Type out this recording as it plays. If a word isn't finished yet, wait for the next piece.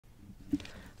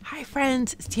Hi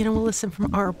friends, it's Tina Willison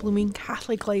from Our Blooming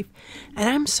Catholic Life, and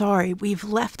I'm sorry we've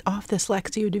left off this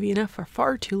Lectio Divina for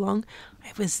far too long.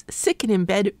 I was sick and in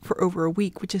bed for over a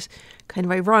week, which is kind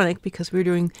of ironic because we were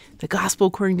doing the Gospel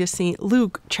according to St.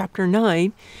 Luke, chapter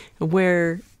 9,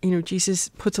 where, Jesus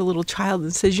puts a little child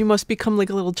and says, you must become like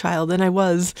a little child, and I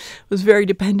was very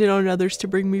dependent on others to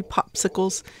bring me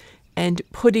popsicles and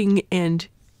pudding and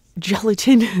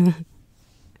gelatin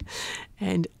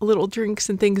and little drinks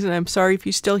and things. And I'm sorry if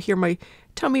you still hear my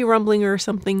tummy rumbling or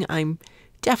something. I'm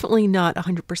definitely not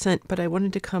 100%, but I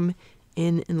wanted to come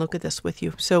in and look at this with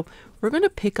you. So we're going to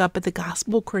pick up at the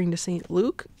Gospel according to St.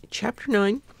 Luke, chapter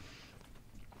 9.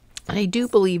 And I do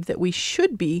believe that we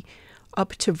should be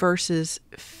up to verses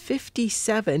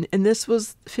 57. And this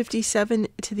was 57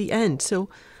 to the end. So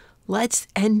let's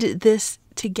end this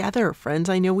together, friends.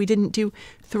 I know we didn't do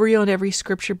 3 on every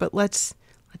scripture, but let's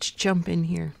jump in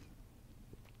here.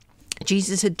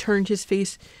 Jesus had turned his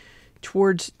face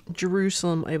towards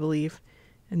Jerusalem, I believe,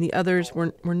 and the others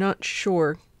were not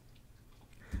sure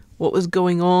what was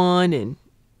going on, and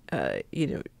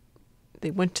they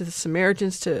went to the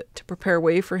Samaritans to prepare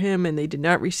way for him, and they did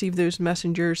not receive those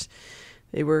messengers.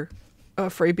 They were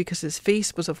afraid because his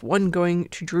face was of one going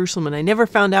to Jerusalem, and I never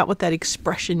found out what that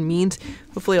expression means.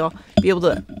 Hopefully I'll be able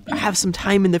to have some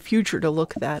time in the future to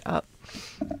look that up.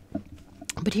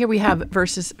 But here we have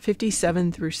verses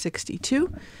 57 through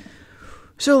 62.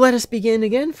 So let us begin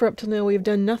again, for up till now we have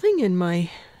done nothing, and my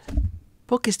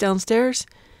book is downstairs.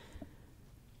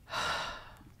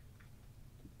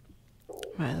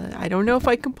 I don't know if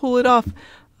I can pull it off.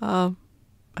 I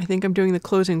think I'm doing the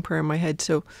closing prayer in my head,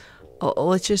 so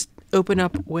let's just open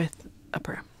up with a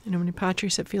prayer. In nomine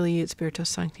Patris et Filii et Spiritus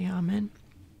Sancti. Amen.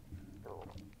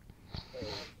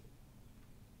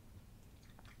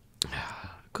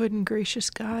 Good and gracious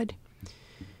God,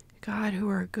 God who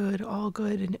are good, all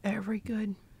good, and every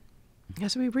good.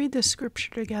 As we read this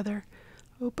scripture together,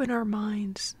 open our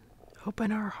minds, open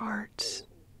our hearts,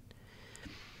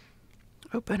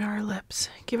 open our lips.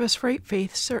 Give us right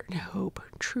faith, certain hope,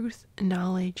 truth, and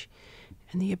knowledge,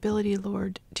 and the ability,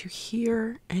 Lord, to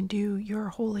hear and do your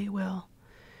holy will.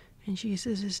 In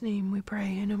Jesus' name we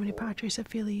pray. In nomine Patris et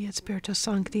Filii et Spiritus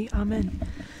Sancti. Amen.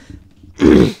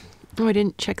 Oh, I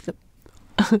didn't check the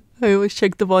I always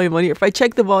check the volume on here. If I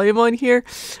check the volume on here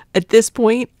at this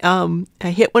point, I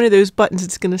hit one of those buttons,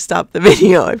 it's going to stop the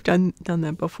video. I've done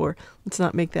that before. Let's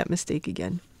not make that mistake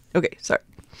again. Okay, sorry.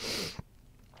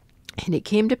 And it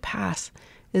came to pass,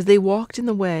 as they walked in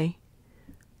the way,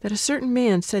 that a certain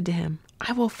man said to him,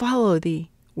 I will follow thee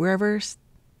wherever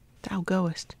thou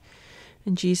goest.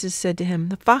 And Jesus said to him,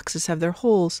 the foxes have their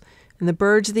holes, and the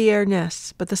birds of the air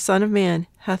nests, but the Son of Man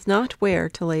hath not where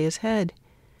to lay his head.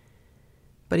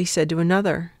 But he said to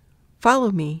another, follow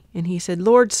me. And he said,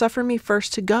 Lord, suffer me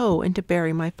first to go and to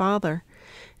bury my father.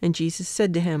 And Jesus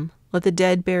said to him, let the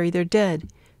dead bury their dead,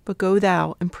 but go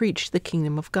thou and preach the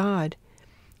kingdom of God.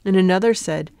 And another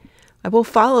said, I will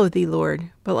follow thee,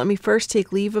 Lord, but let me first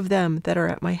take leave of them that are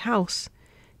at my house.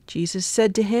 Jesus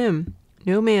said to him,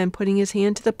 no man putting his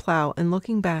hand to the plow and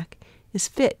looking back is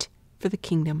fit for the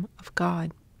kingdom of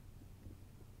God.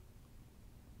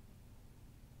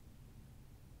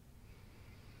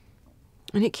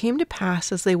 And it came to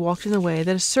pass, as they walked in the way,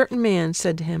 that a certain man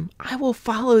said to him, I will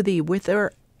follow thee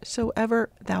whithersoever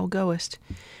thou goest.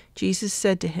 Jesus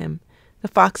said to him, the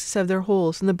foxes have their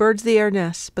holes, and the birds of the air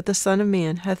nests, but the Son of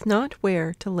Man hath not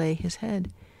where to lay his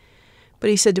head. But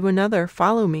he said to another,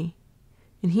 follow me.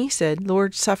 And he said,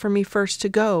 Lord, suffer me first to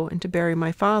go and to bury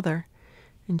my father.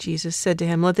 And Jesus said to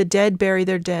him, let the dead bury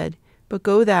their dead, but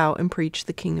go thou and preach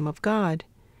the kingdom of God.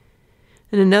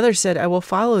 And another said, I will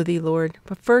follow thee, Lord,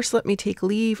 but first let me take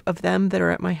leave of them that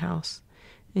are at my house.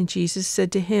 And Jesus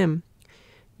said to him,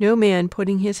 no man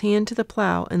putting his hand to the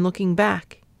plow and looking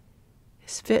back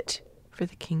is fit for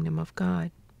the kingdom of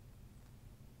God.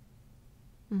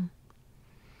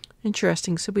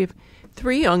 Interesting. So we have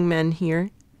 3 young men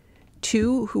here,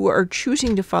 2 who are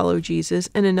choosing to follow Jesus,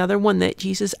 and another one that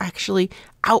Jesus actually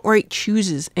outright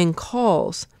chooses and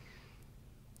calls.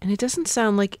 And it doesn't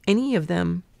sound like any of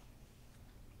them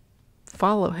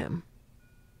follow him.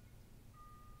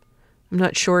 I'm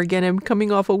not sure. Again, I'm coming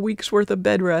off a week's worth of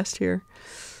bed rest here.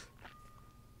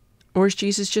 Or is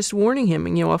Jesus just warning him,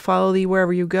 and I'll follow thee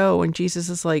wherever you go, and Jesus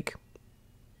is like,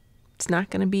 it's not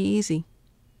going to be easy.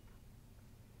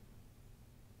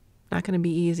 Not going to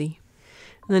be easy.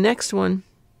 And the next one,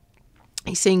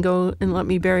 he's saying, go and let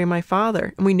me bury my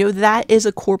father. And we know that is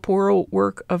a corporal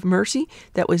work of mercy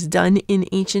that was done in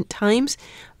ancient times,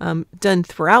 done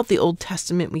throughout the Old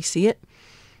Testament. We see it.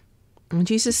 And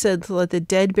Jesus said, let the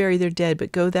dead bury their dead,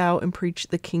 but go thou and preach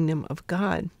the kingdom of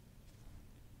God.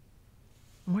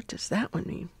 What does that one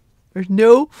mean? There's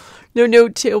no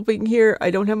note helping here.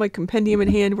 I don't have my compendium in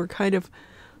hand. We're kind of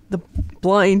the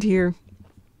blind here.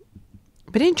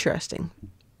 But interesting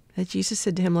that Jesus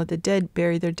said to him, let the dead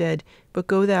bury their dead, but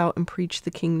go thou and preach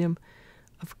the kingdom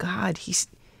of God. He's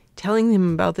telling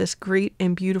them about this great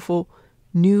and beautiful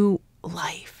new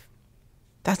life.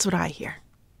 That's what I hear.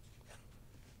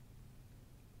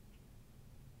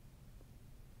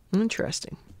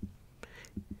 Interesting.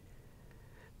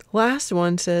 The last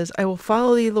one says, I will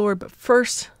follow thee, Lord, but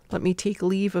first let me take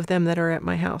leave of them that are at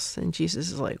my house. And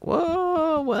Jesus is like,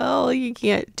 whoa, well, you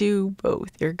can't do both.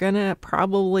 You're going to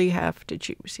probably have to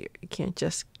choose here. You can't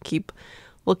just keep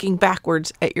looking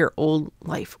backwards at your old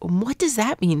life. And what does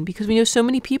that mean? Because we know so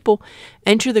many people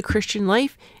enter the Christian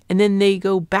life and then they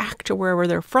go back to wherever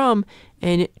they're from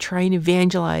and try and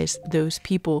evangelize those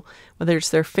people, whether it's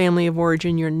their family of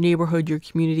origin, your neighborhood, your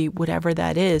community, whatever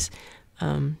that is.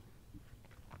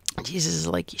 Jesus is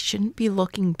like, you shouldn't be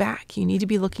looking back. You need to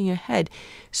be looking ahead.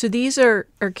 So these are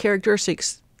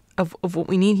characteristics of what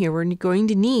we need here. We're going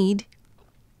to need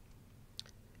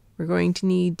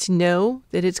to know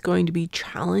that it's going to be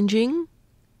challenging.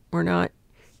 We're not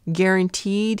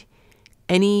guaranteed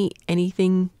any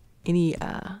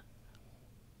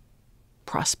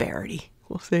prosperity,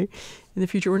 we'll say, in the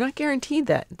future. We're not guaranteed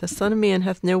that. The Son of Man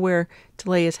hath nowhere to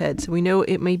lay his head. So we know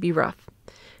it may be rough.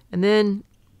 And then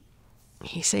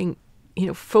he's saying,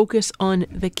 focus on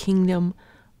the kingdom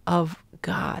of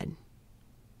God.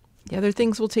 The other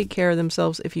things will take care of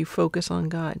themselves if you focus on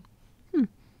God.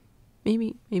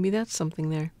 Maybe that's something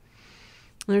there.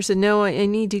 And they said, no, I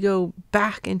need to go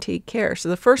back and take care. So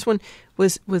the first one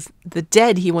was the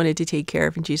dead he wanted to take care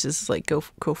of. And Jesus is like,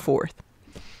 go forth.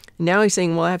 And now he's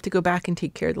saying, well, I have to go back and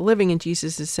take care of the living. And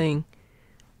Jesus is saying,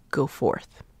 go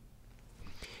forth.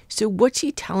 So what's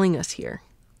he telling us here?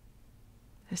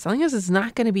 He's telling us it's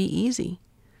not going to be easy.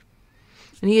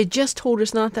 And he had just told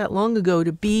us not that long ago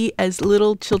to be as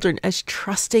little children, as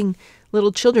trusting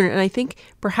little children. And I think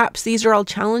perhaps these are all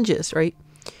challenges, right?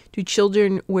 Do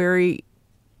children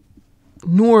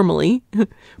normally,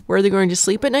 where are they going to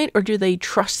sleep at night? Or do they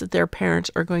trust that their parents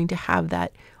are going to have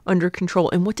that under control?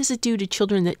 And what does it do to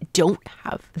children that don't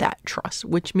have that trust,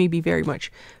 which may be very much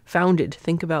founded?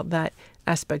 Think about that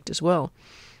aspect as well.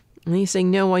 And he's saying,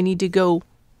 no, I need to go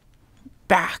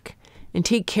back and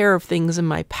take care of things in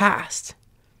my past.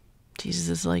 Jesus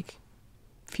is like,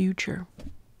 future.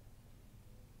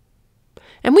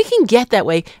 And we can get that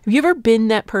way. Have you ever been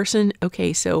that person?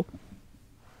 Okay, so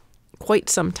quite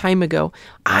some time ago,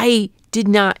 I did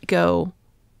not go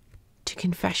to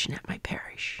confession at my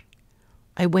parish.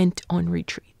 I went on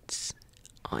retreats,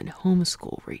 on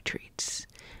homeschool retreats.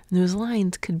 And those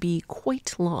lines could be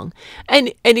quite long.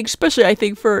 And especially, I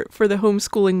think, for the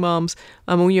homeschooling moms,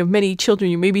 when you have many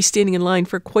children, you may be standing in line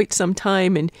for quite some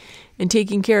time and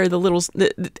taking care of the littles.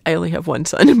 I only have one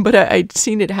son, but I'd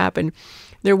seen it happen.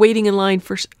 They're waiting in line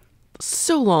for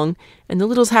so long, and the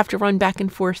littles have to run back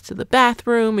and forth to the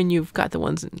bathroom, and you've got the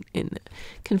ones in the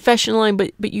confession line,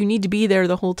 but you need to be there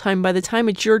the whole time. By the time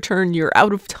it's your turn, you're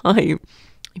out of time.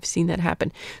 I've seen that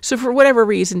happen. So for whatever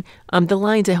reason, the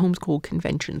lines at homeschool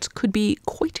conventions could be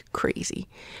quite crazy.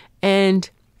 And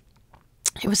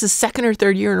it was the second or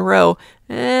third year in a row,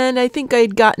 and I think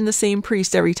I'd gotten the same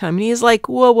priest every time. And he's like,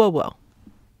 whoa, whoa, whoa.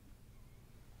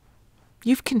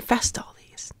 You've confessed all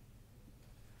these.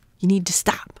 You need to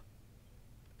stop.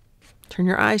 Turn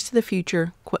your eyes to the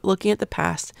future. Quit looking at the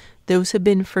past. Those have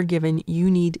been forgiven.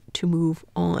 You need to move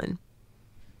on.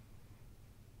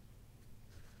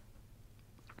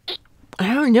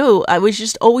 I don't know. I was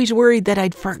just always worried that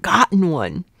I'd forgotten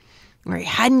one, or I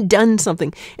hadn't done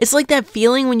something. It's like that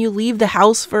feeling when you leave the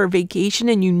house for a vacation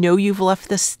and you know you've left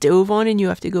the stove on and you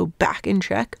have to go back and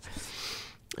check.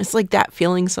 It's like that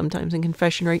feeling sometimes in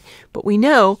confession, right? But we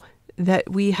know that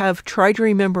we have tried to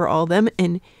remember all them,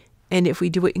 and if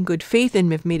we do it in good faith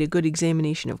and have made a good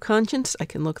examination of conscience, I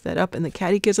can look that up in the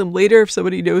catechism later. If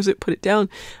somebody knows it, put it down,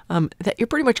 that you're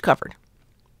pretty much covered.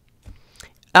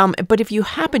 But if you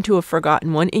happen to have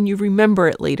forgotten one and you remember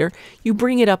it later, you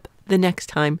bring it up the next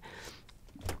time,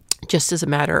 just as a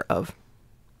matter of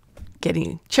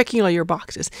checking all your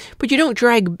boxes. But you don't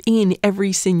drag in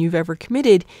every sin you've ever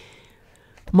committed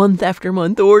month after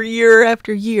month or year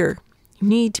after year. You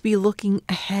need to be looking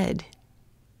ahead.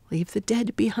 Leave the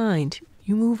dead behind.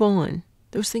 You move on.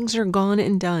 Those things are gone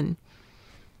and done.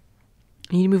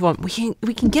 You need to move on.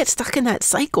 We can get stuck in that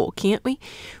cycle, can't we?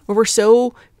 Where we're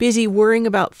so busy worrying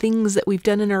about things that we've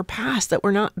done in our past that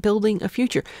we're not building a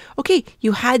future. Okay,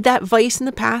 you had that vice in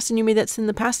the past and you made that sin in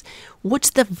the past. What's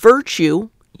the virtue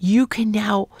you can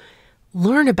now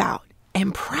learn about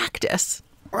and practice?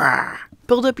 But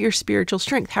build up your spiritual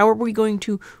strength. How are we going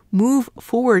to move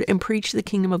forward and preach the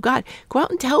kingdom of God? Go out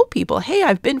and tell people, hey,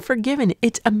 I've been forgiven.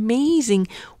 It's amazing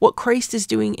what Christ is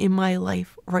doing in my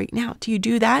life right now. Do you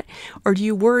do that? Or do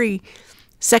you worry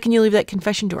second you leave that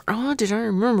confession door, oh, did I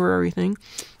remember everything?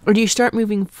 Or do you start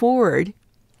moving forward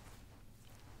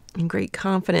in great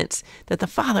confidence that the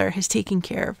Father has taken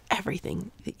care of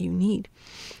everything that you need?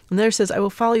 And there says, I will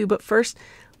follow you, but first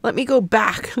let me go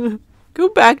back. Go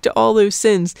back to all those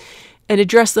sins and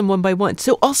address them one by one.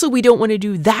 So also we don't want to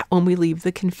do that when we leave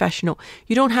the confessional.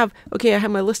 You don't have, okay, I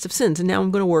have my list of sins and now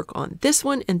I'm going to work on this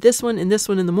one and this one and this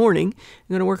one in the morning. I'm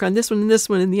going to work on this one and this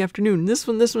one in the afternoon, and this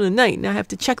one at night. And I have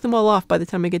to check them all off by the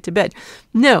time I get to bed.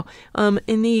 No,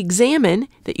 in the examine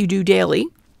that you do daily,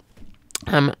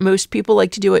 most people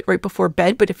like to do it right before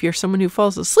bed, but if you're someone who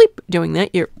falls asleep doing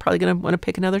that, you're probably going to want to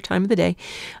pick another time of the day.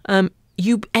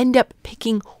 You end up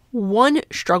picking one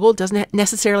struggle. It doesn't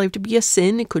necessarily have to be a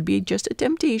sin. It could be just a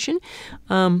temptation,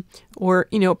 or,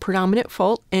 a predominant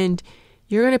fault. And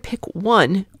you're going to pick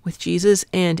one with Jesus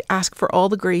and ask for all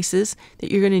the graces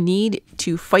that you're going to need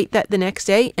to fight that the next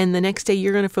day. And the next day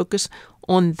you're going to focus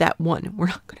on that one. We're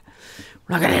not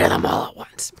going to hit them all at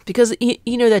once, because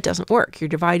that doesn't work. You're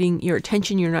dividing your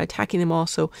attention. You're not attacking them all.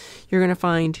 So you're going to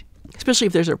find, especially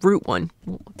if there's a root one,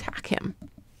 we'll attack him.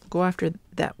 Go after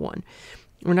that one.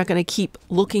 We're not going to keep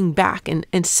looking back and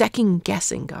second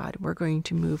guessing God. We're going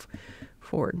to move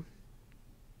forward.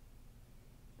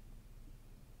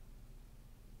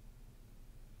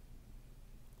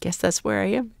 Guess that's where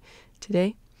I am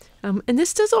today. And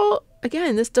this does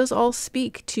all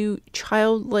speak to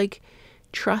childlike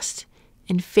trust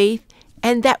and faith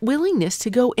and that willingness to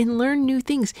go and learn new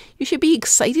things. You should be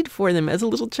excited for them as a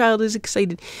little child is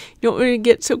excited. You don't want to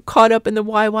get so caught up in the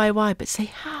why, but say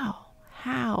how,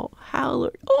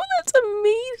 Lord. Oh, that's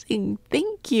amazing.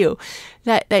 Thank you.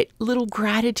 That little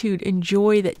gratitude and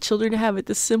joy that children have at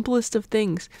the simplest of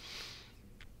things.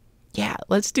 Yeah,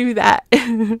 let's do that.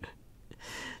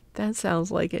 That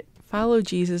sounds like it. Follow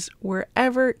Jesus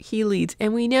wherever he leads.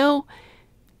 And we don't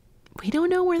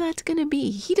know where that's going to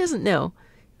be. He doesn't know.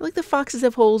 Like the foxes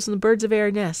have holes and the birds of air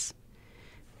nests.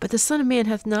 But the Son of Man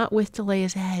hath not with to lay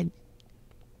his head.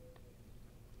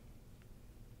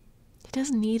 He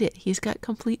doesn't need it. He's got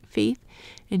complete faith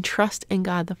and trust in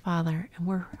God the Father. And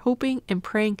we're hoping and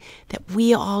praying that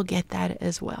we all get that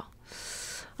as well.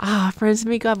 Friends,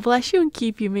 may God bless you and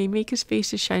keep you. May he make his face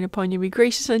to shine upon you, be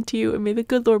gracious unto you, and may the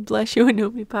good Lord bless you in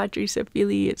nomine Patris et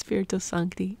Filii et Spiritus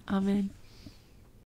Sancti. Amen.